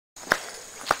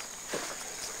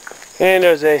And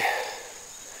there's a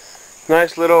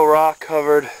nice little rock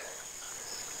covered,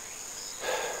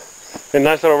 a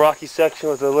nice little rocky section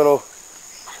with a little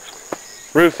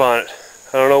roof on it.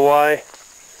 I don't know why.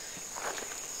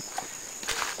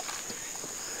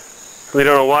 We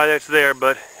don't know why that's there,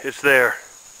 but it's there.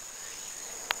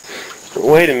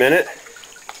 Wait a minute.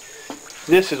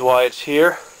 This is why it's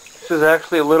here. This is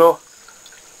actually a little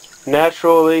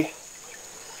naturally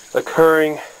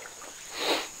occurring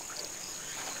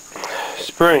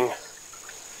spring.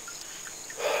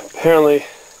 Apparently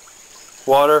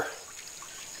water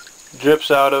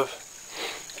drips out of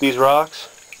these rocks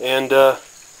and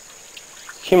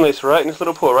accumulates right in this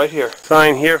little pool right here.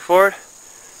 Sign here for it,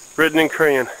 written in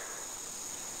Korean.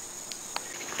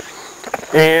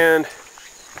 And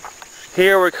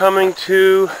here we're coming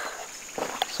to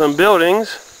some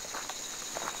buildings.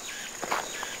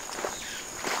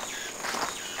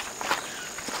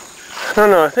 I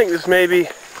don't know, I think this may be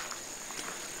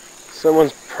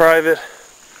someone's private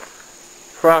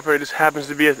property. It just happens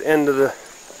to be at the end of the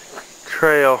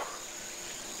trail.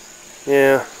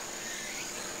 Yeah.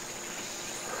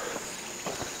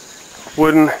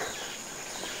 Wooden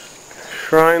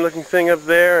shrine looking thing up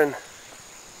there, and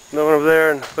another one over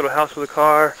there, and a little house with a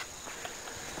car.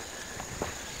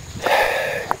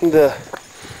 The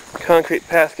concrete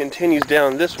path continues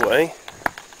down this way.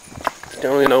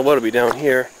 Don't really know what'll be down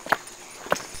here.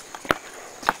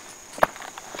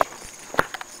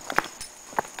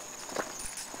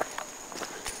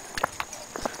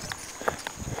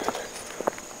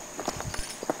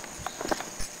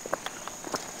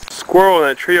 Squirrel in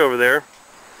that tree over there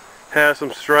has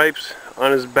some stripes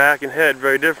on his back and head,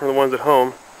 very different from the ones at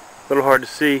home. A little hard to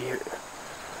see.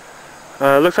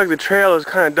 Looks like the trail is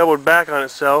kind of doubled back on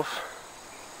itself.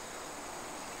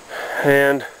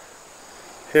 And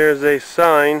here's a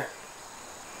sign.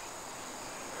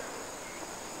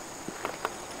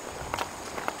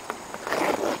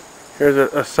 Here's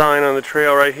a sign on the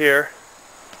trail right here.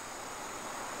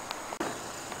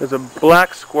 There's a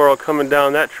black squirrel coming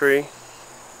down that tree.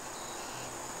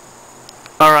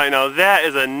 Alright, now that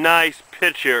is a nice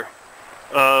picture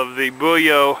of the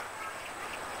Buyeo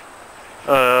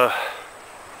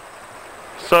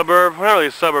suburb, not really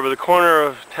a suburb, but the corner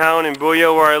of town in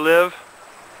Buyeo where I live.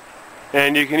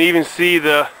 And you can even see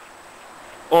the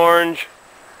orange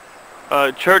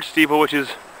church steeple, which is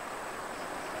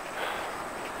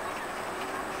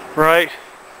right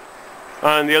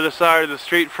on the other side of the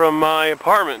street from my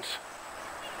apartments.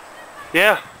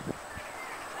 Yeah.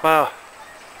 Wow.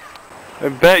 I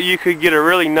bet you could get a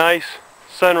really nice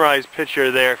sunrise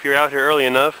picture there if you're out here early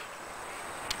enough.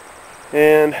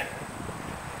 And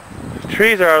the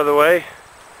trees are out of the way.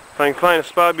 If I can find a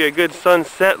spot, it'd be a good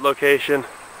sunset location.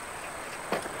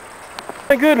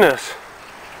 My goodness.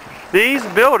 These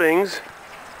buildings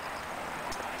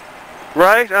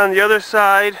right on the other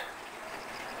side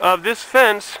of this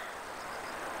fence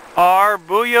are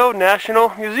Buyeo National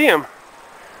Museum,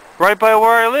 right by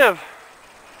where I live.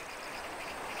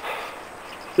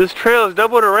 This trail is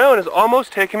doubled around, it's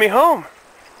almost taking me home.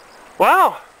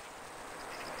 Wow!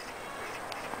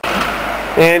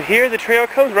 And here the trail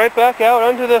comes right back out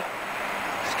onto the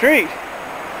street.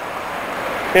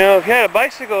 You know, if you had a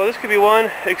bicycle, this could be one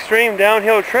extreme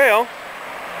downhill trail.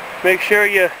 Make sure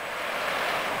you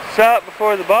stop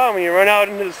before the bottom when you run out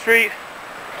into the street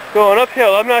going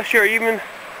uphill. I'm not sure even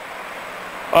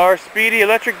our speedy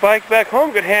electric bike back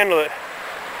home could handle it.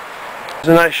 There's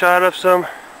a nice shot of some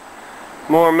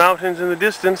more mountains in the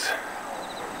distance.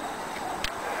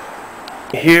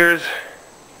 Here's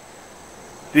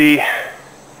the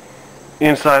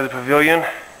inside of the pavilion.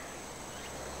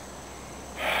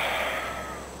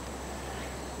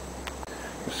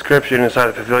 Description inside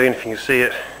the pavilion if you can see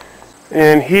it.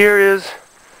 And here is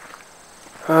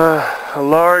a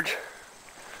large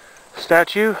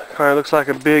statue. Kind of looks like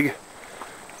a big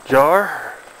jar.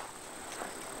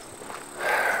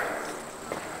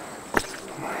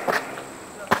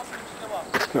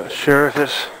 Not sure if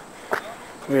this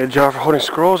would be a jar for holding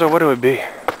scrolls or what it would be.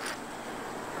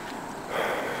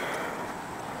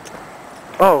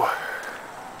 Oh.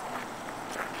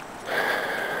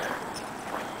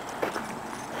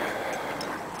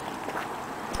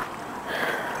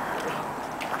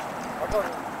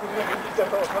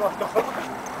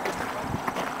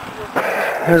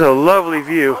 There's a lovely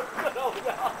view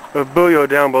of Buyeo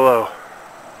down below.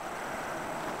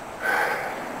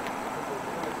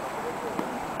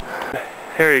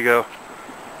 There you go.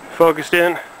 Focused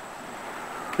in.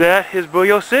 That is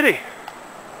Buyeo City.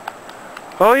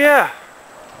 Oh yeah.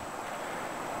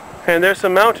 And there's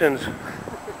some mountains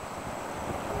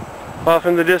off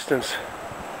in the distance.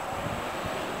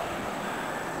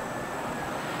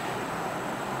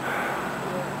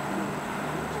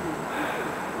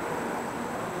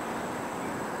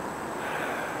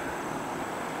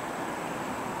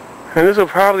 And this will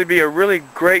probably be a really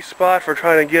great spot for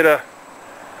trying to get a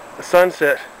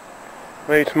sunset.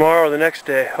 Maybe tomorrow or the next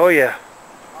day. Oh yeah.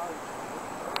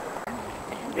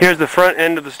 Here's the front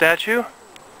end of the statue.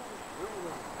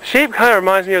 Shape kind of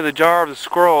reminds me of the jar of the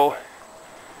scroll,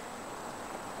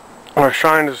 or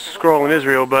shrine of the scroll in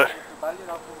Israel, but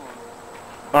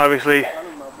obviously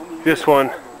this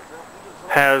one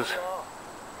has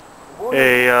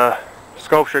a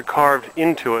sculpture carved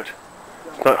into it.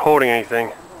 It's not holding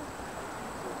anything.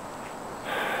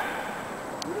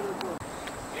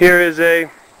 Here is a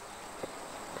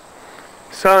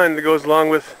sign that goes along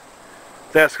with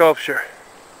that sculpture.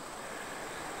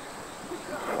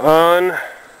 On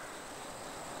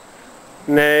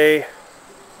nay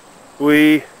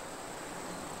we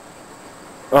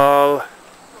all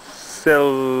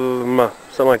selma,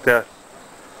 something like that.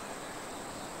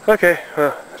 Okay,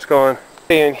 let's go on.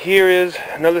 And here is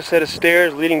another set of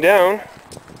stairs leading down.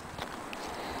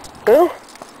 Well,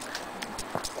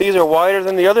 these are wider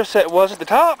than the other set was at the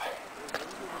top.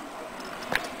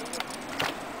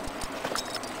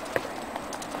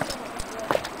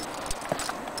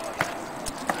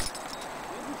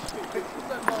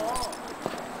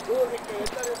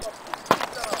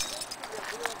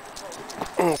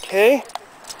 Okay.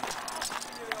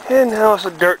 And now it's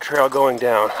a dirt trail going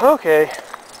down. Okay.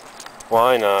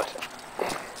 Why not?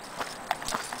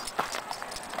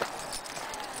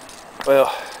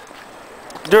 Well,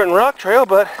 dirt and rock trail,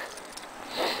 but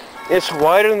it's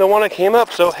wider than the one I came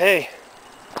up, so hey.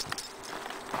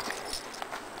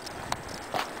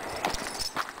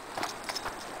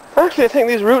 Actually, I think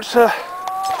these roots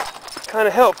kind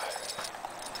of help.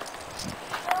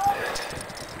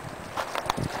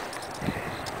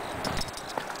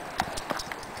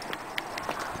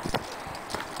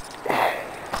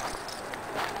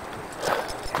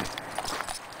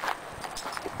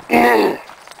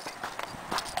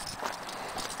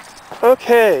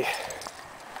 Okay,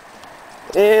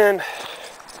 and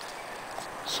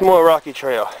some more rocky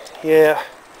trail. Yeah,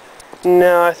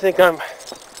 no, I think I'm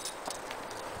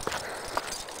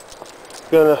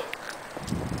gonna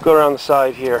go around the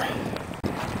side here.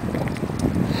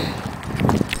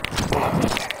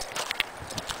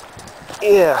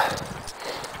 Yeah,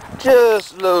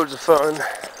 just loads of fun.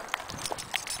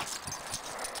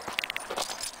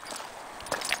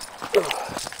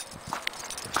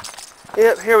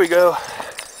 Yep, here we go.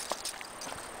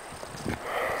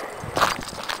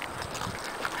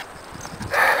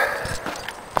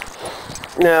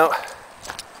 Now,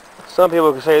 some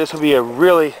people could say this would be a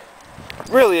really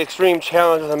extreme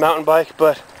challenge with a mountain bike,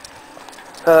 but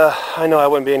I know I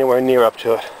wouldn't be anywhere near up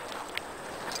to it.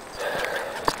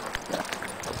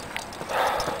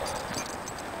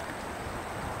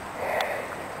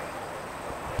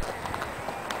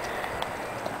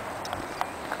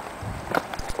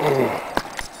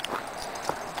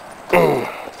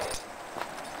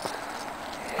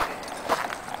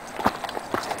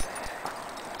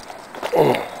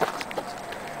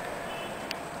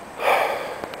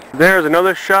 There's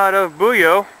another shot of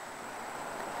Buyeo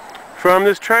from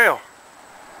this trail,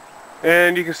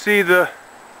 and you can see the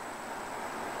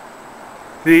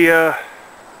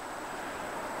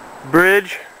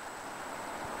bridge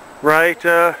right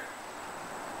in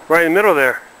the middle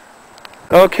there.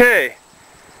 Okay,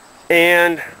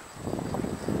 and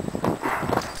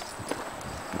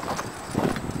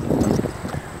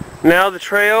now the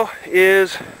trail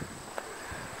is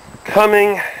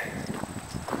coming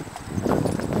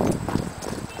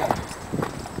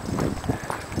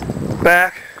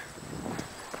back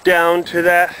down to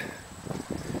that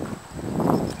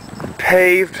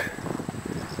paved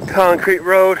concrete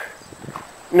road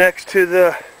next to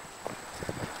the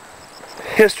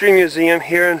History Museum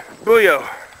here in Buyeo.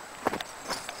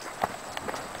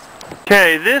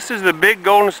 Okay, this is the big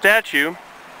golden statue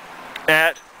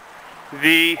at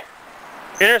the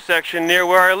intersection near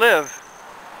where I live.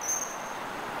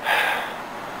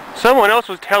 Someone else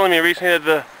was telling me recently that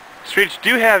the streets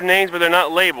do have names, but they're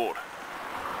not labeled.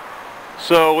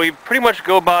 So we pretty much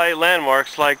go by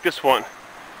landmarks like this one.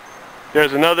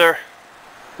 There's another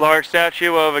large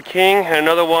statue of a king and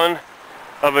another one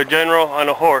of a general on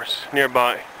a horse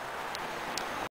nearby.